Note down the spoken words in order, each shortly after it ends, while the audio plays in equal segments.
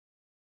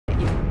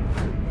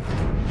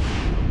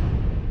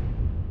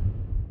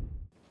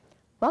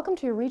Welcome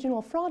to your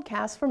regional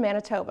fraudcast for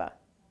Manitoba.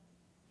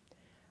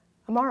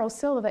 Amaro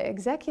Silva,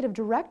 Executive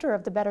Director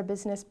of the Better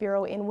Business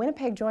Bureau in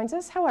Winnipeg, joins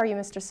us. How are you,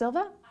 Mr.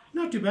 Silva?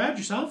 Not too bad.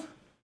 Yourself?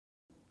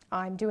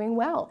 I'm doing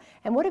well.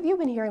 And what have you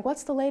been hearing?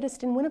 What's the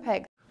latest in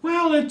Winnipeg?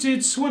 Well,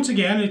 it's once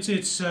again,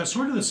 it's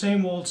sort of the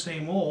same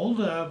old,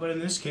 but in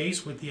this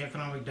case, with the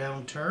economic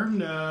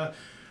downturn,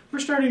 we're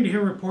starting to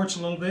hear reports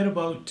a little bit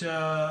about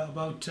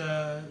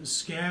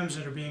scams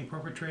that are being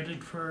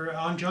perpetrated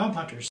on job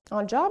hunters.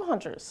 On job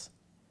hunters?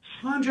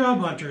 On job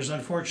hunters,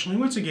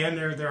 unfortunately. Once again,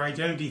 they're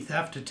identity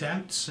theft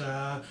attempts,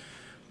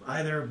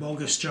 either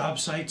bogus job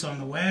sites on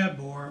the web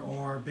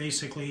or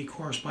basically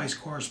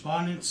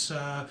correspondence,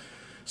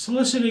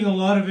 soliciting a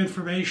lot of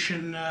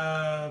information,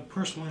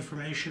 personal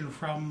information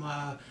from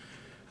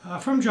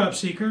job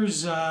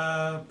seekers,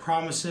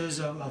 promises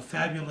of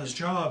fabulous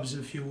jobs,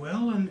 if you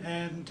will,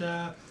 and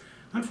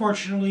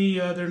unfortunately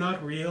they're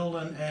not real,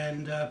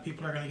 and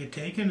people are going to get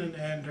taken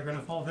and they're going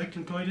to fall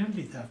victim to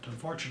identity theft,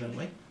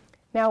 unfortunately.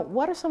 Now,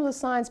 what are some of the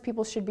signs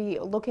people should be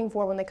looking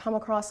for when they come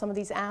across some of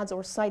these ads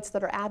or sites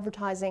that are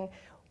advertising?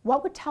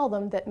 What would tell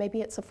them that maybe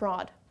it's a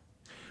fraud?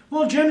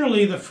 Well,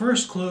 generally, the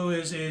first clue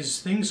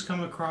is things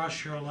come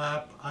across your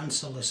lap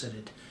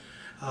unsolicited.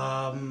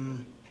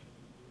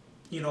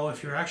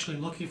 If you're actually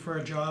looking for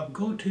a job,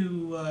 go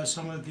to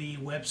some of the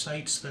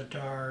websites that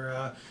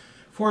are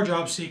for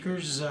job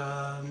seekers,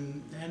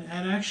 and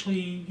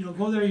actually,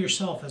 go there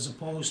yourself as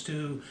opposed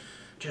to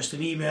just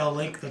an email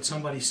link that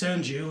somebody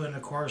sends you. And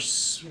of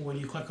course, when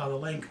you click on the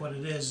link, what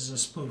it is a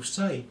spoof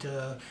site.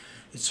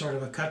 It's sort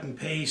of a cut and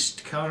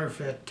paste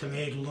counterfeit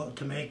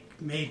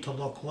made to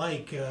look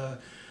like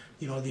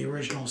the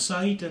original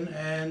site,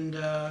 and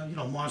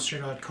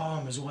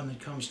Monster.com is one that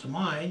comes to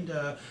mind.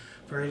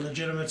 Very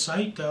legitimate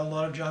site. A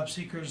lot of job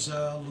seekers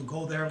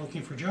go there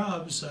looking for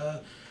jobs.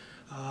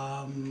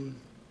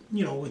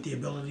 With the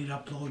ability to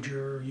upload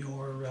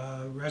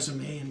your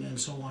resume and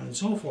so on and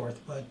so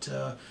forth. But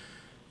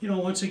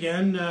once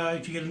again,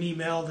 if you get an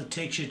email that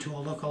takes you to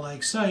a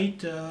lookalike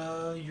site,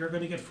 you're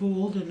going to get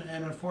fooled,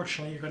 and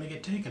unfortunately, you're going to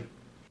get taken.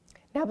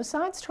 Now,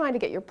 besides trying to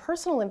get your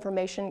personal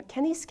information,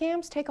 can these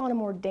scams take on a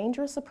more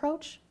dangerous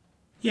approach?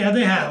 Yeah,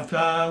 they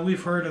have.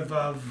 We've heard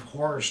of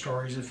horror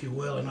stories, if you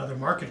will, in other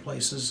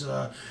marketplaces.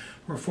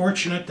 We're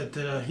fortunate that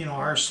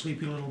our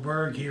sleepy little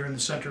burg here in the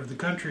center of the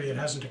country, it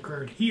hasn't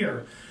occurred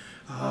here.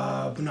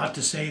 But not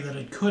to say that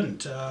it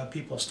couldn't.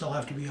 People still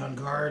have to be on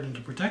guard and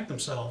to protect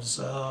themselves.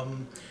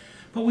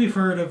 But we've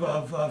heard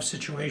of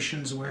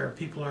situations where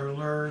people are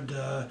lured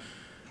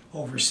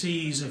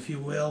overseas, if you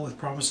will, with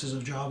promises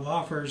of job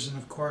offers, and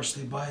of course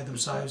they buy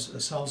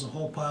themselves a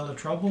whole pile of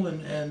trouble,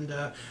 and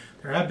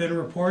there have been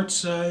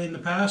reports in the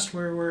past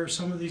where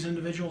some of these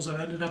individuals have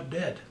ended up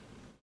dead.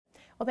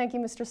 Well, thank you,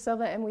 Mr.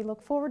 Silva, and we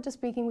look forward to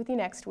speaking with you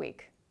next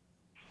week.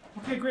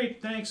 Okay,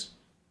 great, thanks.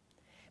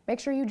 Make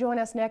sure you join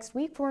us next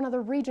week for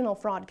another regional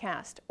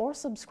fraudcast, or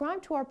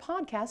subscribe to our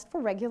podcast for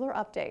regular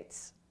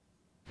updates.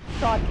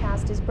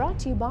 Fraudcast is brought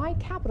to you by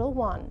Capital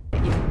One.